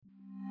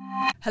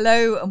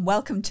Hello and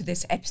welcome to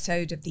this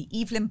episode of the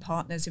Evelyn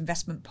Partners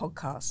Investment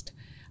Podcast.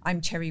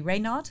 I'm Cherry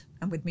Reynard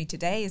and with me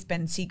today is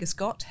Ben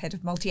Seeger-Scott, Head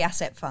of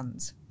Multi-Asset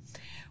Funds.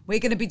 We're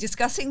going to be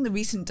discussing the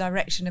recent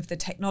direction of the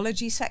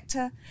technology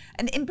sector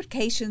and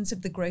implications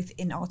of the growth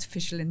in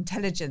artificial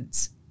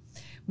intelligence.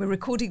 We're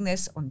recording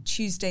this on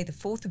Tuesday, the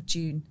 4th of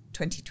June,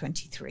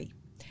 2023.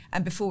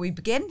 And before we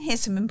begin,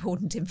 here's some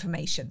important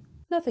information.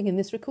 Nothing in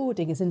this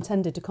recording is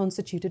intended to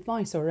constitute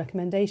advice or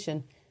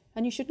recommendation,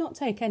 and you should not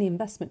take any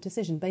investment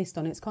decision based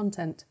on its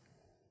content.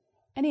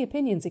 Any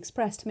opinions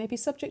expressed may be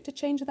subject to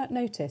change without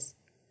notice.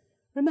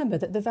 Remember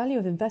that the value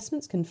of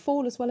investments can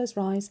fall as well as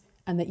rise,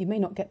 and that you may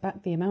not get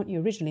back the amount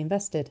you originally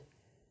invested.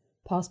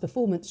 Past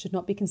performance should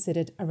not be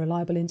considered a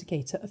reliable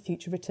indicator of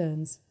future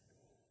returns.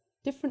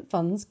 Different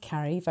funds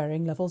carry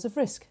varying levels of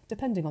risk,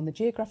 depending on the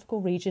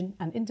geographical region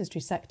and industry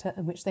sector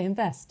in which they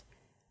invest.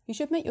 You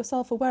should make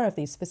yourself aware of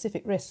these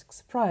specific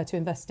risks prior to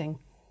investing.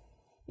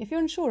 If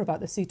you're unsure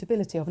about the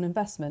suitability of an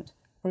investment,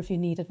 or if you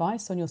need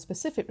advice on your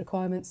specific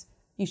requirements,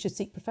 you should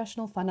seek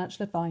professional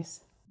financial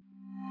advice.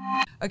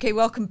 Okay,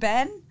 welcome,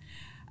 Ben.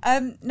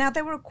 Now,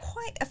 there were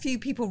quite a few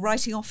people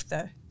writing off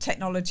the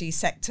technology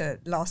sector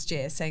last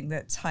year, saying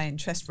that high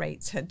interest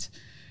rates had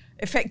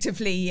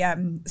effectively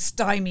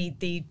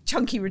stymied the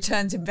chunky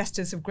returns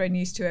investors have grown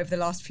used to over the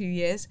last few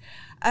years.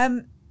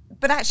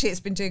 But actually, it's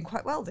been doing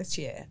quite well this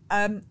year.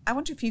 I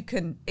wonder if you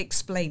can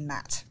explain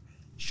that.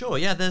 Sure,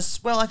 yeah, I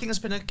think there's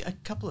been a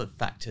couple of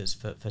factors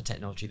for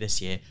technology this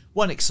year.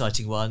 One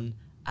exciting one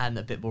and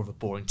a bit more of a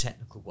boring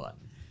technical one.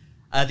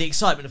 The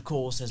excitement, of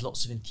course, there's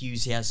lots of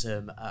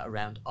enthusiasm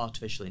around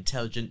artificial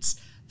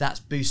intelligence. That's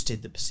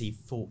boosted the perceived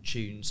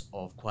fortunes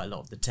of quite a lot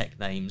of the tech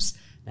names.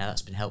 Now,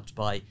 that's been helped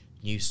by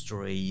news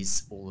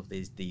stories, all of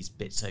these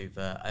bits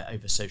over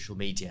social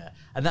media.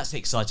 And that's the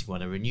exciting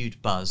one, a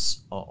renewed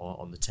buzz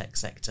on the tech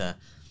sector.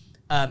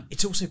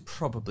 It's also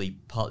probably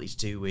partly to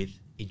do with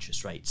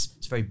interest rates.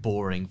 It's very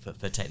boring for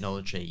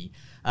technology.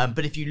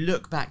 But if you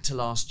look back to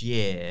last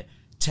year,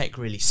 tech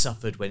really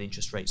suffered when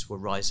interest rates were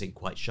rising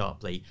quite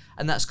sharply.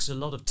 And that's because a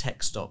lot of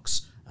tech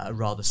stocks are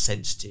rather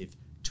sensitive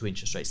to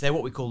interest rates. They're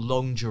what we call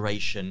long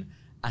duration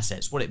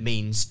assets. What it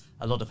means,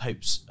 a lot of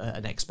hopes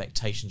and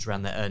expectations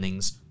around their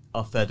earnings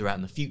are further out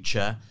in the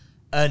future.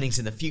 Earnings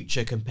in the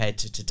future compared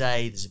to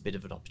today, there's a bit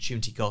of an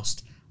opportunity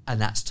cost,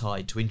 and that's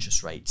tied to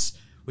interest rates,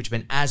 which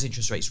meant as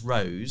interest rates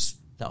rose,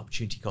 that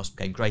opportunity cost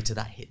became greater.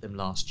 That hit them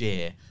last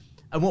year.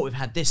 And what we've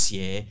had this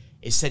year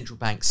is central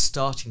banks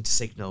starting to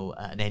signal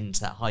an end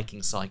to that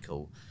hiking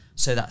cycle.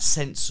 So that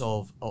sense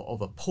of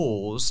a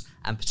pause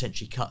and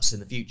potentially cuts in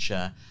the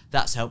future,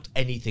 that's helped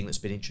anything that's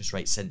been interest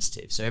rate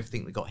sensitive. So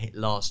everything that got hit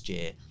last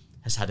year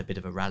has had a bit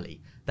of a rally.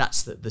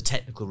 That's the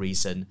technical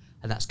reason,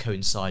 and that's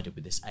coincided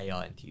with this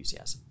AI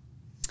enthusiasm.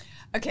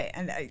 Okay,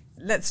 and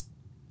let's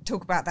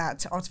talk about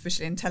that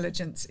artificial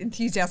intelligence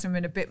enthusiasm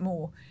in a bit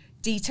more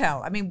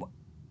detail. I mean,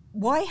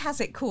 why has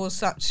it caused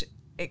such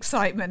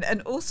excitement?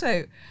 And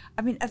also,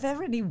 I mean, are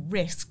there any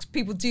risks?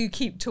 People do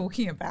keep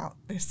talking about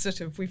this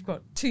sort of, we've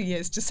got 2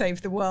 years to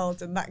save the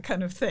world and that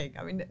kind of thing.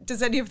 I mean,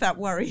 does any of that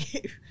worry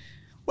you?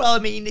 Well, I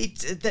mean,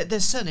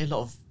 there's certainly a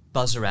lot of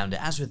buzz around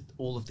it. As with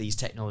all of these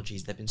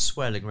technologies, they've been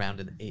swirling around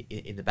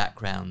in the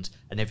background,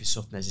 and every so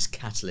often there's this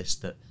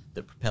catalyst that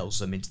propels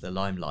them into the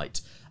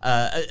limelight.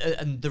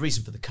 And the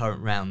reason for the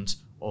current round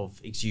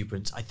of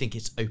exuberance, I think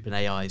it's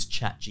OpenAI's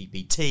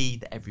ChatGPT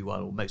that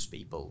everyone or most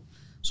people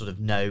sort of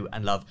know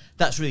and love.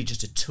 That's really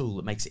just a tool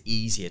that makes it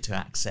easier to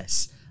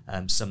access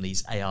some of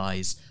these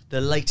AIs.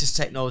 The latest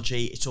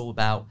technology, it's all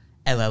about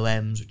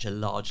LLMs, which are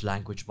large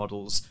language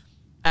models.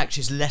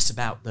 Actually, it's less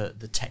about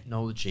the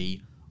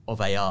technology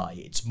of AI.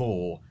 It's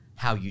more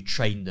how you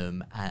train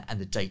them and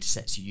the data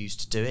sets you use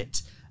to do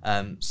it.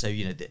 So,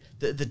 you know,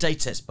 the data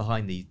sets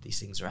behind these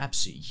things are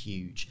absolutely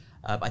huge.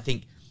 I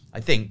think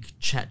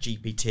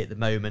ChatGPT at the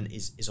moment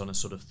is on a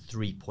sort of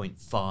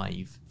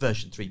 3.5,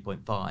 version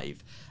 3.5,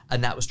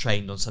 and that was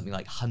trained on something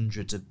like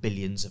hundreds of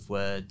billions of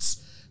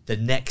words. The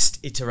next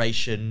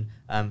iteration,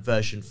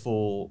 version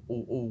 4,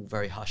 all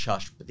very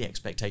hush-hush, but the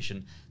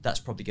expectation,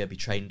 that's probably going to be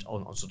trained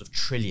on sort of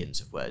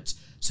trillions of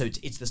words. So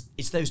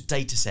it's those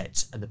data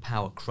sets and the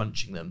power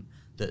crunching them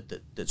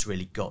that's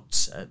really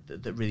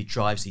that really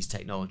drives these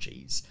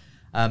technologies.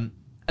 And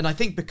I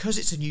think because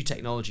it's a new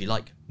technology,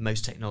 like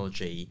most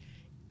technology,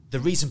 the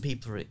reason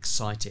people are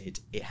excited,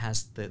 it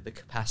has the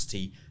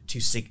capacity to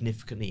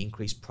significantly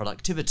increase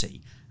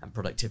productivity, and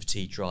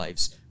productivity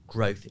drives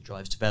growth, it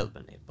drives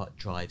development, it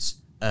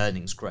drives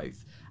earnings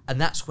growth, and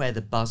that's where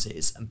the buzz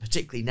is. And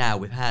particularly now,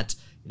 we've had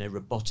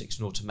robotics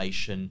and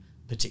automation,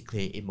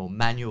 particularly in more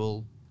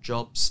manual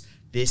jobs.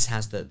 This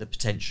has the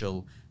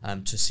potential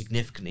to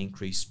significantly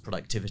increase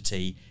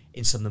productivity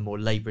in some of the more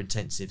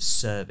labour-intensive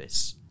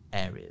service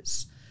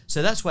areas.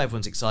 So that's why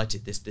everyone's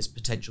excited. This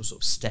potential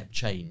sort of step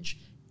change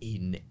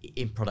in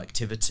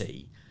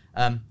productivity.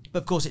 But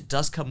of course, it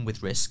does come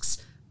with risks.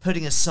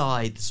 Putting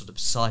aside the sort of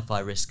sci-fi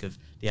risk of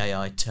the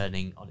AI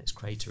turning on its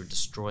creator and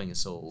destroying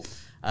us all,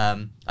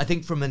 I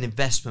think from an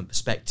investment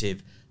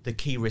perspective, the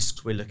key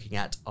risks we're looking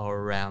at are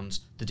around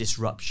the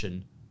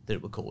disruption that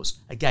it will cause.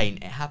 Again,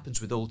 it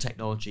happens with all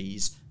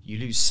technologies. You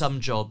lose some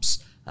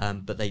jobs,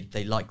 but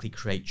they likely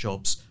create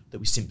jobs that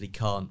we simply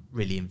can't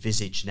really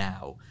envisage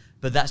now.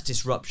 But that's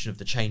disruption of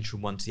the change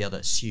from one to the other,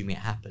 assuming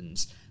it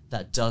happens.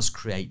 That does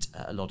create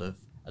a lot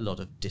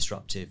of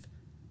disruptive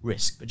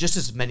risk. But just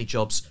as many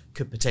jobs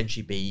could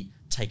potentially be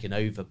taken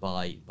over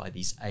by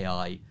these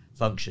AI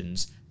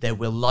functions, there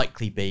will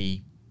likely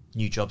be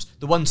new jobs.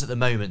 The ones at the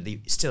moment,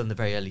 still in the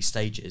very early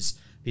stages.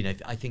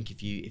 I think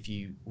if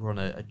you were on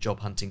a job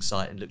hunting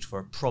site and looked for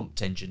a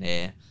prompt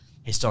engineer,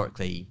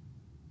 historically,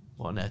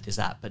 what on earth is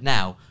that? But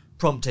now,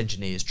 prompt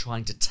engineers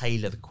trying to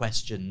tailor the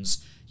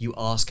questions you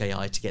ask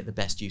AI to get the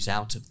best use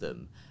out of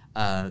them,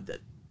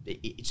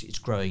 it's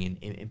growing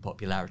in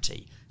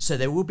popularity. So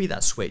there will be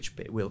that switch,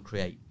 but it will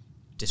create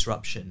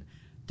disruption.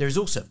 There is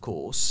also, of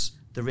course,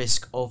 the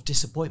risk of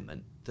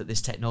disappointment, that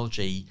this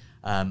technology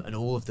and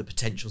all of the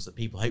potentials that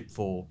people hope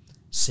for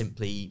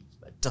simply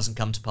doesn't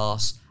come to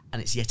pass,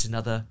 and it's yet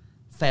another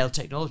failed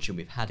technology, and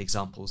we've had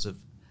examples of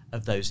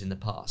those in the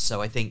past.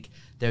 So I think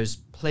there's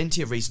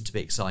plenty of reason to be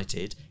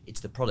excited.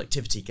 It's the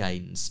productivity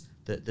gains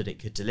that it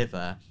could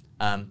deliver,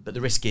 but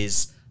the risk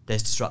is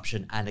there's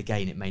disruption, and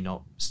again, it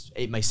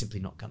may simply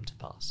not come to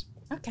pass.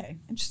 Okay,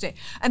 interesting.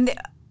 And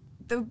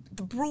the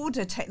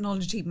broader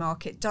technology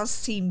market does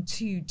seem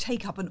to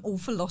take up an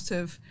awful lot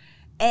of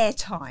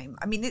airtime.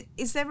 I mean,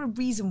 is there a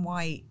reason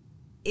why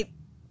it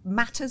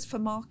matters for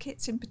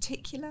markets in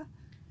particular?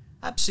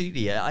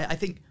 Absolutely. I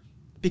think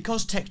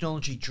because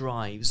technology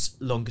drives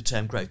longer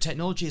term growth,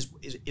 technology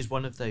is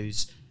one of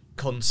those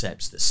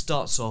concepts that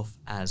starts off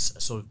as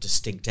a sort of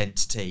distinct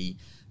entity,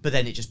 but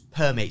then it just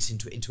permeates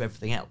into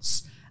everything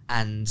else.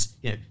 And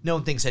no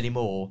one thinks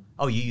anymore,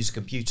 oh, you use a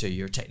computer,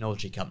 you're a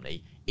technology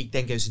company. It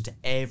then goes into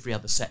every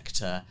other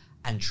sector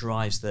and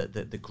drives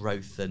the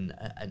growth and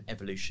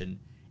evolution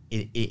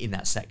in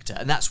that sector.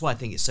 And that's why I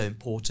think it's so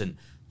important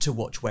to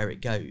watch where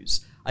it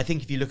goes. I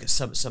think if you look at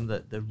some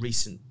of the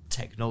recent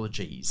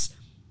technologies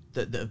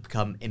that have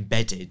become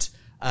embedded,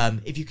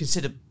 if you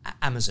consider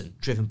Amazon,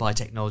 driven by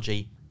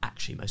technology,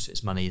 actually most of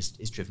its money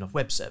is driven off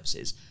web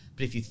services.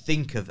 But if you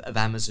think of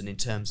Amazon in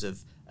terms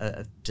of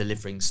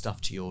delivering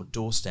stuff to your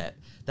doorstep,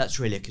 that's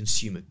really a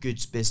consumer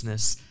goods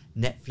business.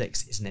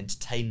 Netflix is an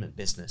entertainment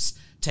business.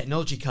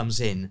 Technology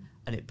comes in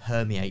and it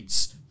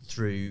permeates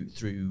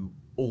through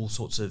all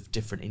sorts of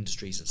different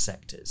industries and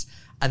sectors.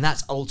 And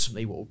that's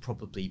ultimately what will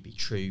probably be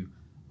true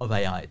of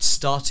AI. It's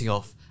starting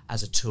off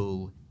as a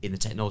tool in the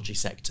technology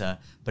sector,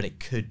 but it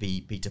could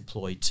be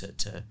deployed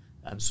to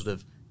sort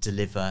of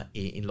deliver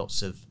in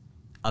lots of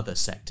other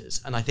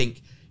sectors. And I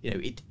think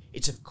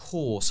it's of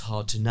course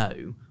hard to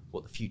know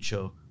what the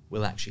future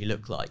will actually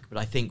look like. But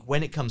I think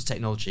when it comes to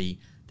technology,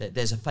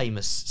 there's a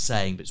famous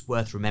saying, but it's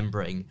worth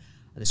remembering,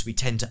 and this: we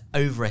tend to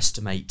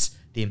overestimate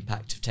the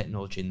impact of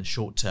technology in the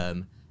short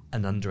term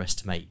and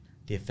underestimate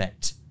the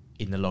effect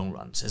in the long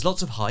run. So there's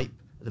lots of hype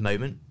at the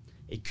moment.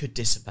 It could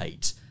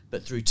dissipate,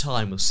 but through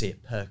time we'll see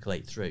it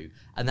percolate through,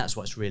 and that's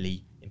why it's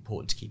really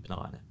important to keep an eye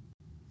on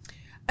it.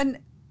 And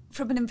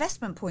from an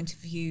investment point of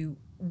view,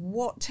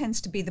 what tends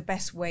to be the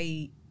best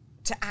way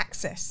to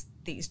access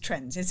these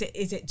trends? Is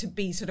it to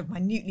be sort of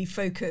minutely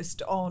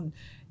focused on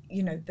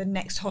the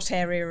next hot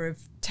area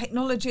of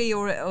technology,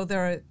 or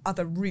there are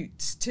other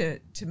routes to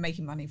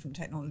making money from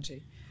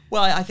technology?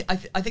 Well, I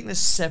think there's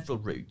several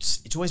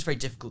routes. It's always very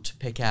difficult to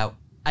pick out,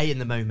 in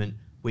the moment,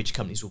 which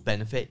companies will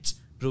benefit,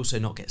 but also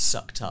not get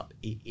sucked up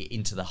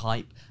into the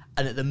hype.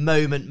 And at the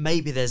moment,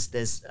 maybe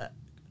there's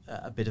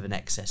a bit of an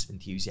excess of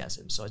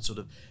enthusiasm. So I'd sort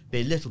of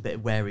be a little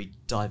bit wary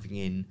diving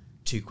in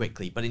too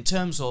quickly. But in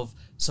terms of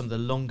some of the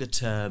longer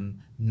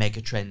term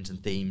megatrends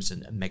and themes,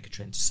 and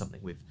megatrends is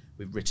something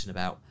we've written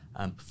about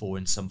before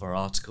in some of our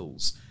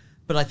articles.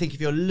 But I think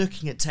if you're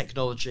looking at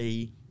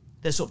technology,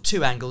 there's sort of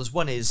two angles.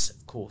 One is,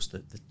 of course,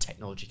 the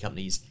technology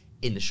companies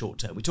in the short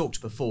term. We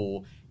talked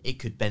before, it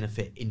could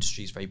benefit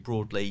industries very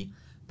broadly.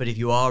 But if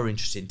you are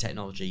interested in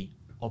technology,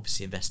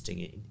 obviously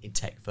investing in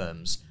tech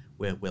firms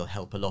will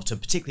help a lot. And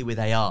particularly with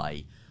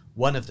AI,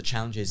 one of the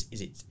challenges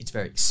is it's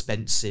very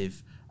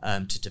expensive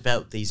to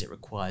develop these. It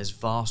requires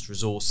vast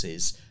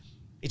resources.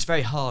 It's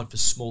very hard for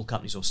small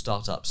companies or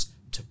startups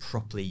to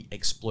properly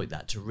exploit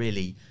that, to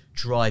really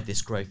drive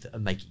this growth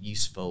and make it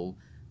useful.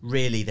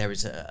 Really, there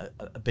is a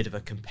bit of a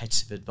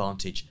competitive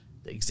advantage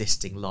that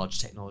existing large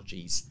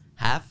technologies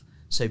have.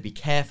 So be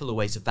careful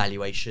always of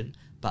valuation,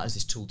 but as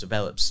this tool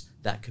develops,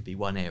 that could be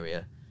one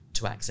area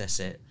to access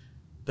it.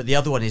 But the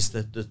other one is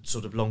the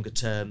sort of longer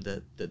term,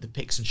 the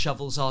picks and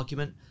shovels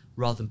argument.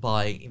 Rather than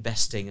buying,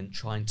 investing and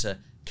trying to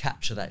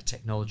capture that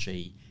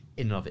technology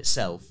in and of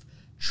itself,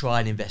 try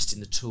and invest in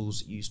the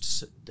tools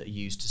that are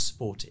used to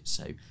support it.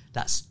 So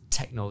that's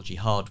technology,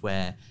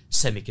 hardware,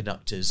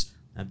 semiconductors,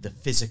 the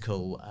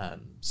physical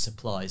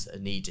supplies that are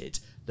needed.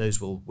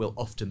 Those will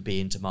often be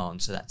in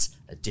demand. So that's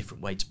a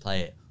different way to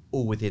play it,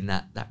 all within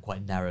that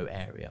quite narrow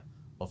area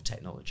of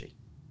technology.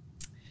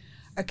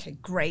 Okay,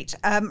 great.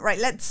 Right,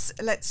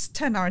 let's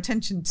turn our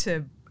attention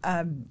to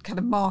kind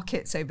of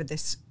markets over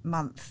this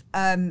month.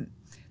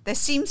 There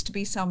seems to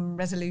be some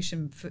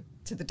resolution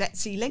to the debt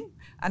ceiling,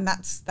 and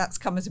that's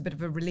come as a bit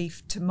of a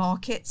relief to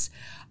markets.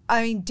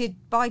 I mean, did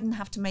Biden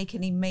have to make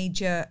any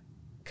major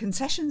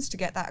concessions to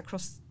get that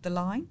across the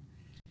line?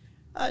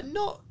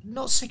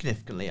 Not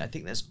significantly. I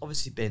think there's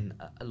obviously been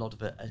a lot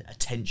of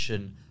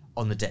attention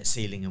on the debt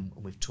ceiling, and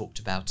we've talked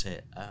about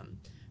it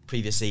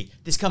previously.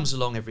 This comes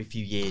along every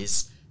few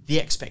years. The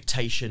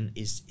expectation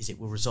is it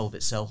will resolve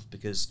itself,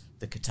 because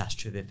the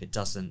catastrophe, if it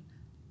doesn't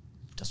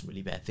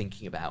really bear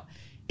thinking about.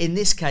 In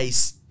this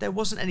case, there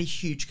wasn't any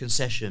huge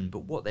concession, but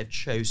what they've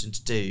chosen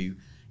to do,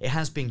 it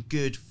has been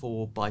good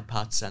for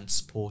bipartisan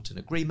support and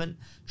agreement,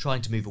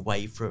 trying to move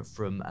away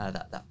from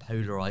that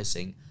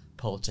polarising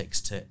politics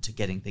to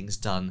getting things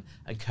done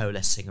and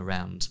coalescing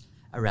around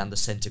the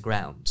centre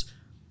ground.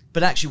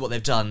 But actually what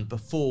they've done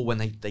before, when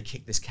they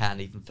kick this can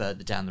even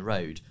further down the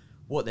road,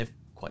 what they've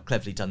quite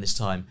cleverly done this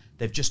time,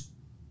 they've just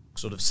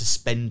sort of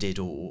suspended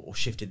or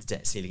shifted the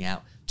debt ceiling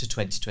out to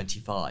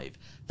 2025.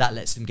 That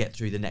lets them get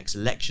through the next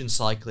election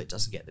cycle. It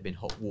doesn't get them in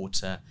hot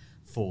water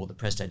for the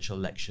presidential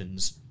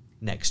elections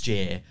next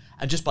year.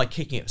 And just by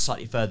kicking it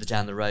slightly further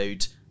down the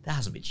road, there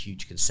hasn't been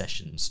huge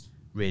concessions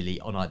really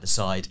on either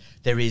side.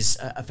 There is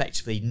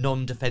effectively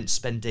non-defence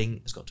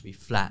spending. It's got to be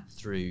flat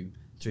through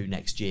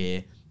next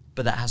year,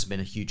 but that hasn't been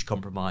a huge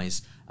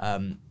compromise.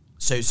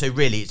 So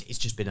really it's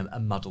just been a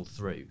muddle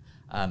through,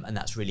 and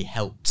that's really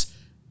helped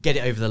get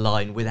it over the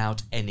line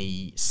without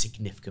any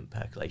significant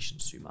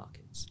percolations through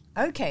markets.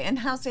 Okay, and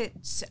how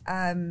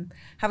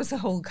was the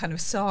whole kind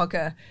of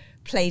saga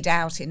played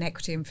out in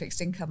equity and fixed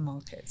income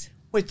markets?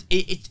 Well,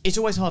 it's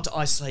always hard to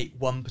isolate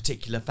one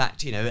particular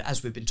factor. You know,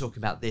 as we've been talking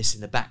about this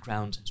in the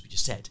background, as we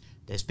just said,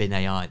 there's been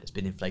AI, there's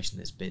been inflation,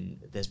 there's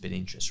been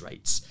interest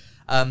rates.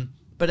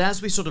 But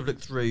as we sort of look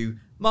through,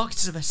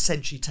 markets have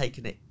essentially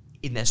taken it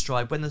in their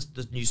stride. When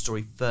the news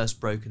story first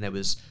broke and there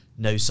was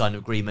no sign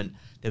of agreement,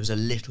 there was a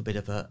little bit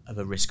of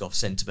a risk-off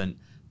sentiment.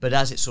 But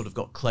as it sort of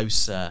got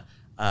closer,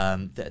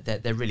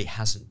 there really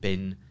hasn't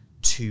been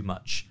too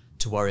much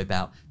to worry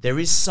about. There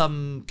is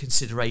some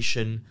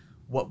consideration.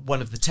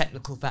 One of the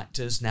technical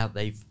factors, now that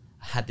they've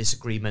had this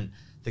agreement,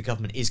 the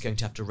government is going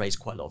to have to raise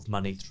quite a lot of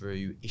money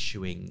through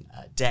issuing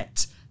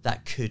debt.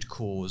 That could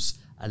cause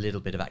a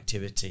little bit of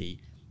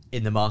activity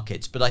in the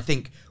markets. But I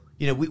think,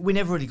 you know, we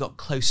never really got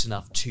close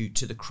enough to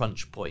the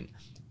crunch point.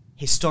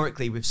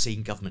 Historically, we've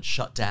seen government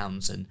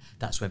shutdowns, and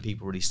that's when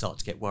people really start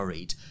to get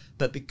worried.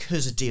 But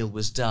because a deal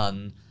was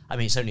done, I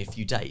mean, it's only a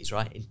few days,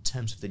 right? In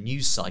terms of the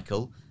news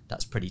cycle,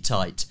 that's pretty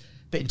tight.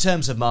 But in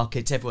terms of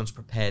markets, everyone's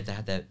prepared. They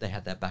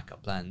had their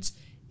backup plans.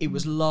 It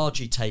was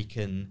largely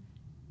taken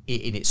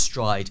in its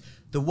stride.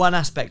 The one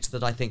aspect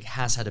that I think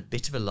has had a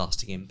bit of a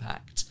lasting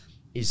impact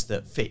is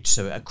that Fitch,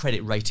 so a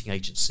credit rating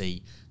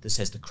agency that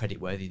says the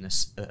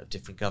creditworthiness of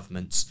different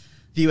governments.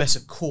 The US,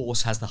 of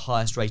course, has the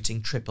highest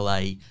rating,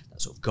 AAA,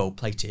 that sort of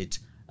gold-plated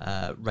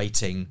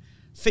rating.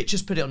 Fitch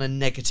has put it on a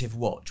negative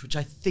watch, which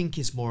I think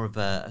is more of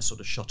a sort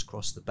of shot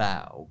across the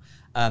bow.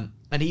 And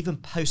even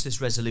post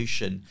this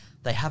resolution,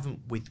 they haven't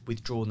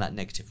withdrawn that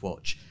negative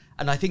watch.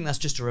 And I think that's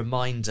just a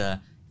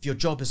reminder, if your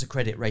job as a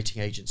credit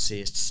rating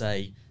agency is to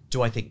say,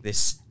 do I think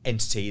this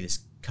entity, this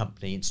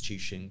company,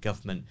 institution,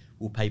 government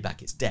will pay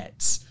back its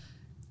debts?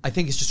 I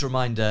think it's just a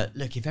reminder,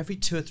 look, if every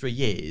 2 or 3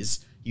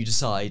 years you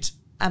decide,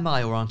 am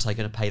I or aren't I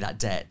going to pay that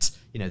debt?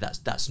 You know,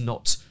 that's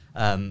not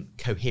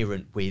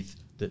coherent with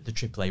the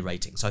AAA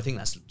rating. So I think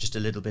that's just a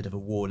little bit of a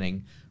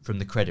warning from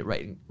the credit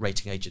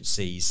rating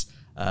agencies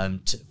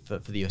for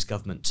the US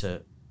government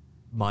to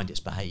mind its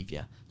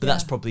behaviour. But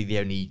that's probably the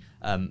only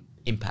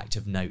impact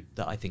of note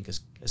that I think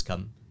has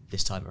come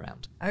this time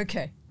around.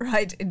 Okay,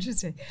 right,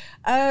 interesting.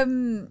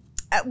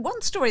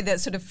 One story that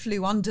sort of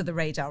flew under the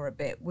radar a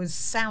bit was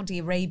Saudi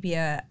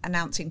Arabia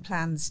announcing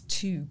plans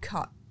to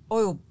cut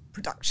oil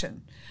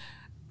production.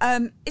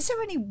 Is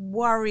there any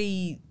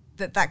worry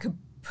that could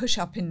push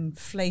up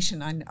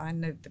inflation? I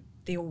know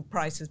the oil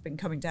price has been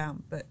coming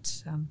down,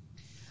 but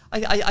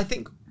I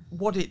think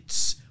what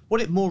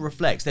it more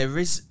reflects, there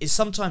is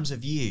sometimes a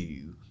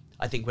view,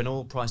 I think, when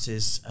oil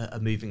prices are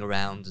moving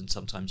around, and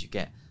sometimes you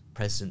get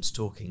presidents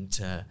talking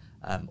to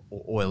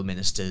oil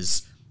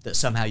ministers, that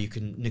somehow you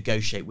can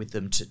negotiate with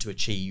them to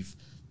achieve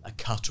a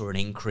cut or an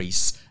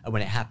increase, and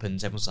when it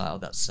happens, everyone's like, oh,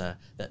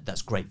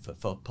 that's great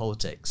for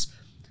politics.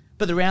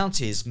 But the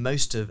reality is,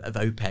 most of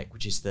OPEC,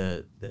 which is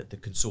the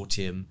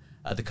consortium,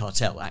 the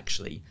cartel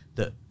actually,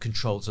 that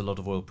controls a lot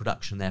of oil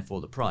production, therefore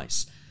the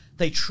price,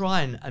 they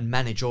try and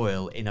manage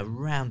oil in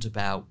around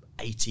about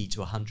 80 to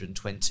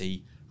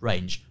 120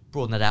 range,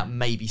 broaden that out,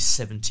 maybe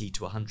 70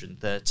 to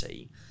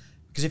 130.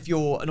 Because if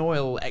you're an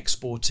oil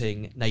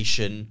exporting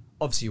nation,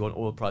 obviously you want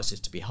oil prices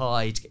to be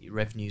high to get your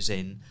revenues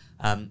in.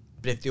 But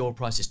if the oil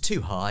price is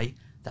too high,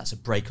 that's a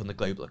brake on the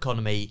global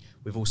economy.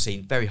 We've all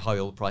seen very high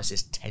oil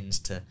prices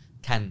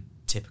can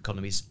tip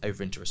economies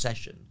over into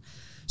recession.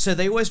 So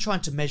they always try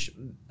to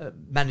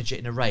manage it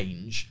in a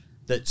range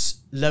that's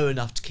low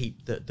enough to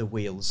keep the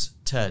wheels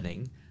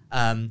turning,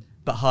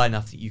 but high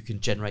enough that you can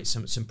generate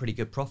some pretty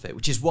good profit,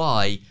 which is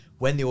why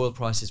when the oil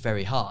price is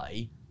very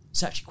high,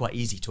 it's actually quite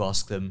easy to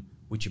ask them,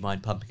 would you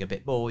mind pumping a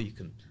bit more? You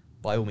can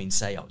by all means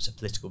say, oh, it's a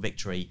political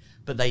victory,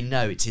 but they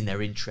know it's in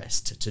their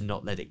interest to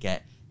not let it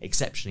get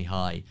exceptionally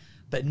high.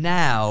 But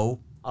now,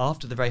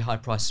 after the very high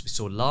prices we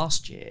saw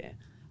last year,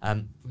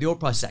 the oil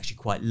price is actually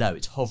quite low.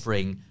 It's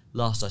hovering,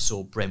 last I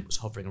saw, Brent was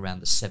hovering around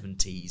the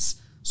 70s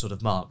sort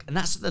of mark, and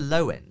that's at the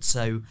low end.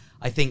 So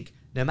I think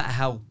no matter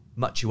how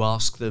much you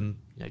ask them,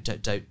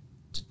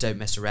 don't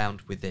mess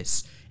around with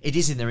this. It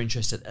is in their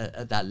interest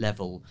at that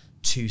level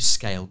to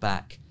scale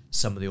back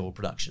some of the oil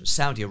production.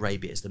 Saudi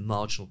Arabia is the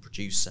marginal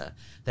producer.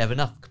 They have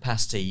enough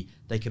capacity,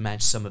 they can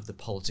manage some of the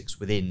politics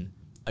within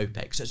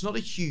OPEC. So it's not a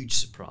huge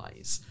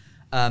surprise.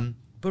 But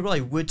what I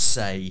would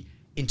say,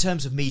 in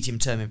terms of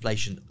medium-term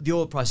inflation, the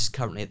oil price is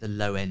currently at the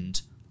low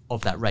end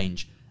of that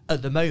range.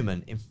 At the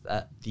moment,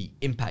 the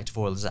impact of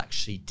oil is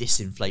actually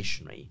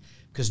disinflationary,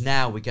 because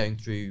now we're going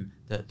through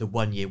the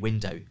 1 year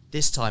window.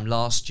 This time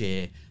last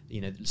year,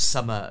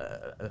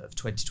 summer of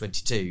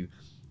 2022,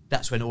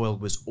 that's when oil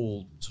was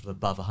all sort of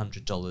above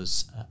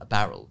 $100 a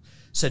barrel.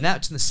 So now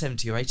it's in the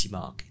 70 or 80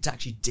 mark. It's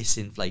actually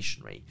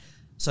disinflationary.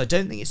 So I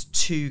don't think it's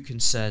too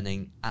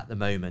concerning at the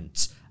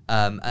moment.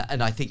 And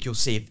I think you'll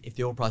see if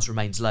the oil price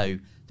remains low,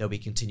 there'll be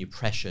continued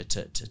pressure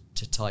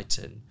to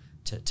tighten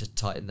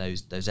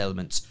those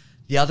elements.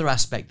 The other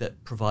aspect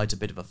that provides a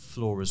bit of a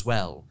floor as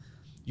well,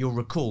 you'll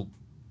recall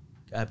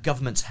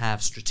governments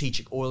have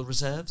strategic oil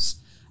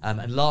reserves.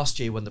 And last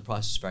year, when the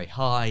price was very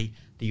high,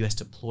 the US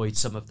deployed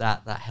some of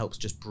that. That helps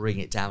just bring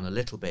it down a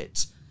little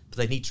bit. But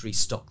they need to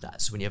restock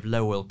that. So when you have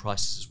low oil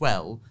prices as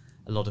well,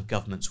 a lot of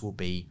governments will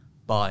be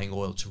buying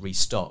oil to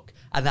restock.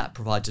 And that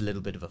provides a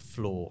little bit of a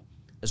floor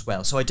as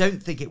well. So I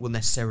don't think it will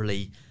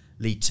necessarily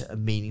lead to a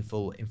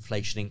meaningful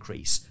inflation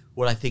increase.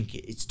 What I think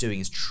it's doing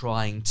is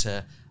trying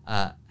to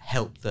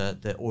help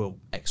the oil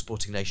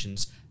exporting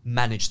nations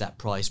manage that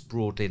price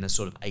broadly in a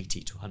sort of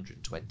 80 to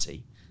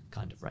 120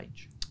 kind of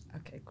range.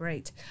 Okay,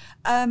 great.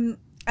 And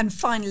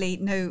finally,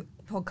 no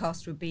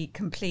podcast would be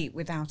complete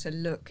without a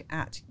look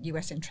at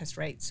US interest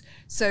rates.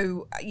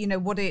 So,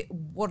 what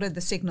are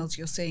the signals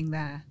you're seeing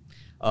there?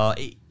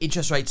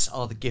 Interest rates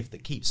are the gift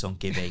that keeps on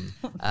giving.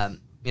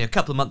 A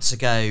couple of months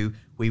ago,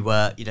 we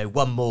were,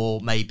 one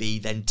more maybe,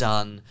 then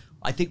done.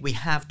 I think we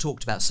have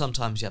talked about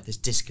sometimes you have this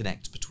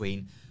disconnect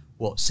between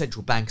what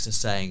central banks are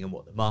saying and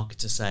what the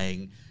markets are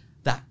saying.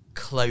 That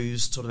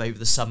closed sort of over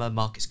the summer.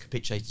 Markets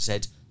capitulated and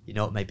said,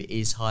 maybe it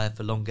is higher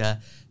for longer.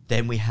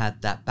 Then we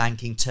had that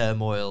banking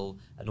turmoil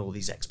and all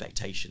these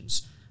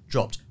expectations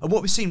dropped. And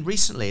what we've seen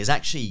recently is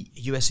actually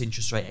US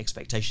interest rate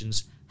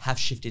expectations have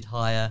shifted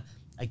higher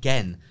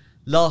again.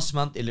 Last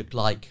month, it looked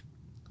like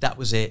that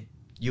was it.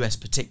 US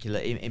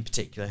in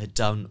particular had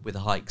done with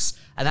the hikes,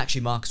 and actually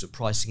markets were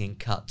pricing in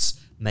cuts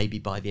maybe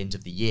by the end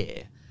of the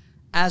year.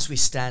 As we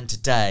stand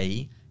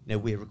today,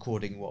 we're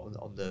recording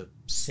on the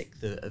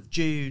 6th of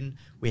June.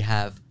 We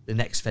have the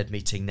next Fed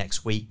meeting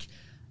next week.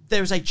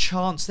 There is a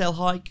chance they'll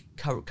hike.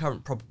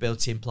 Current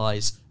probability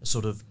implies a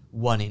sort of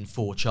 1 in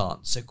 4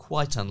 chance, so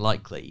quite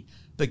unlikely.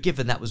 But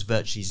given that was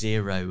virtually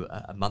zero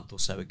a month or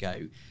so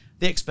ago,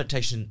 the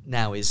expectation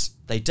now is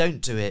they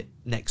don't do it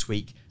next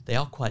week. They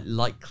are quite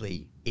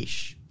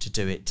likely-ish to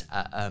do it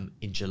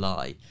in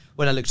July.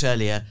 When I looked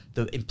earlier,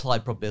 the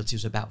implied probability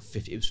was about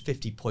 50. It was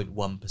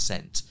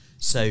 50.1%.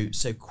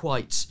 So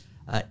quite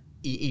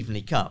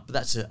evenly cut. But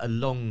that's a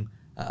long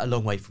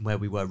way from where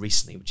we were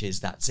recently, which is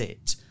that's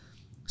it.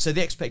 So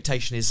the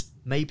expectation is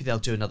maybe they'll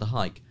do another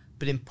hike.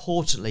 But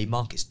importantly,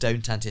 markets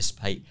don't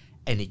anticipate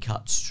any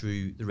cuts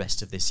through the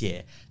rest of this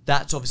year.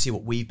 That's obviously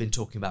what we've been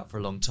talking about for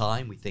a long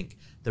time. We think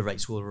the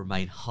rates will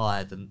remain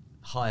higher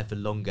for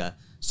longer,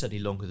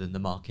 certainly longer than the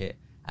market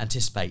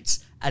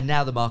anticipates. And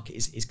now the market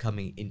is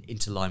coming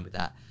into line with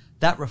that.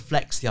 That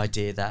reflects the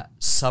idea that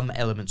some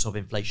elements of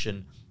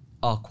inflation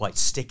are quite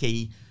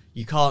sticky.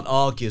 You can't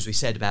argue, as we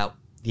said, about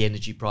the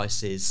energy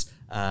prices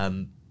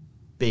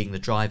being the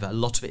driver. A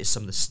lot of it is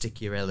some of the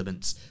stickier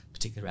elements,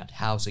 particularly around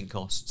housing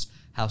costs,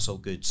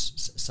 household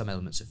goods, some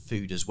elements of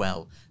food as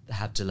well that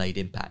have delayed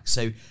impact.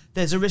 So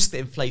there's a risk that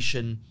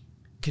inflation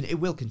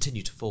will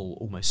continue to fall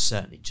almost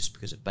certainly just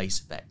because of base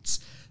effects.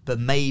 But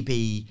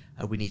maybe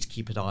we need to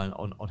keep an eye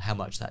on how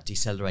much that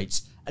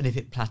decelerates and if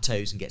it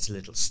plateaus and gets a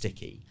little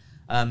sticky.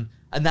 And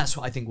that's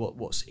what I think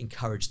what's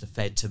encouraged the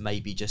Fed to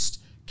maybe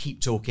just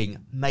keep talking,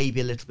 maybe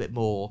a little bit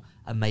more,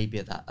 and maybe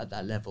at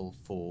that level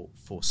for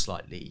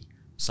slightly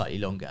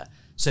longer.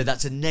 So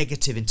that's a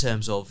negative in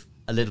terms of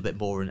a little bit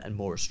more and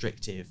more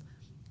restrictive.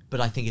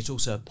 But I think it's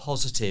also a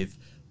positive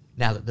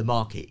now that the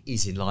market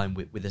is in line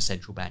with the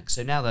central bank.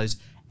 So now those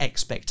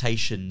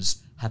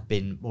expectations have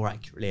been more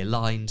accurately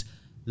aligned.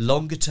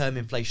 Longer term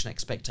inflation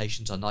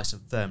expectations are nice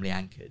and firmly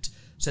anchored.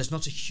 So it's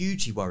not a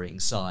hugely worrying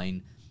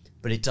sign,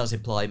 but it does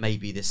imply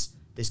maybe this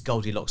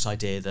Goldilocks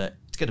idea that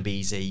it's going to be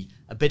easy,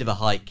 a bit of a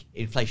hike,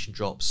 inflation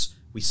drops,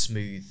 we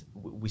smooth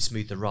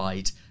the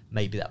ride.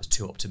 Maybe that was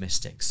too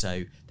optimistic.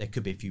 So there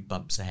could be a few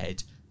bumps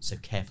ahead. So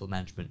careful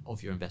management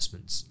of your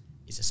investments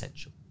is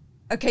essential.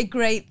 Okay,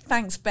 great.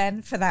 Thanks,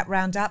 Ben, for that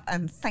roundup.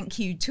 And thank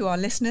you to our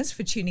listeners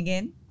for tuning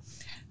in.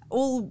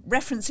 All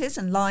references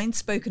and lines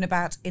spoken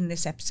about in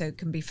this episode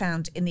can be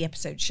found in the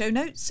episode show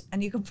notes,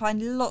 and you can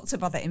find lots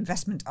of other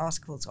investment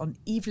articles on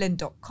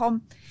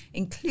evelyn.com,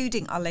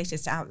 including our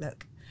latest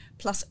outlook,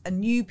 plus a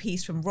new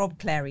piece from Rob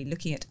Clary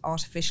looking at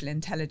artificial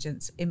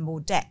intelligence in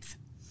more depth.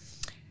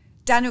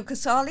 Daniel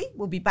Casali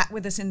will be back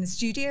with us in the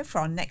studio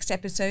for our next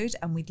episode,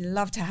 and we'd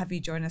love to have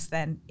you join us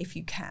then if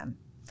you can.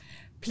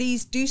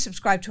 Please do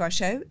subscribe to our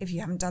show if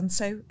you haven't done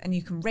so, and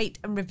you can rate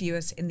and review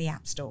us in the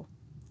App Store.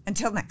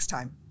 Until next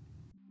time.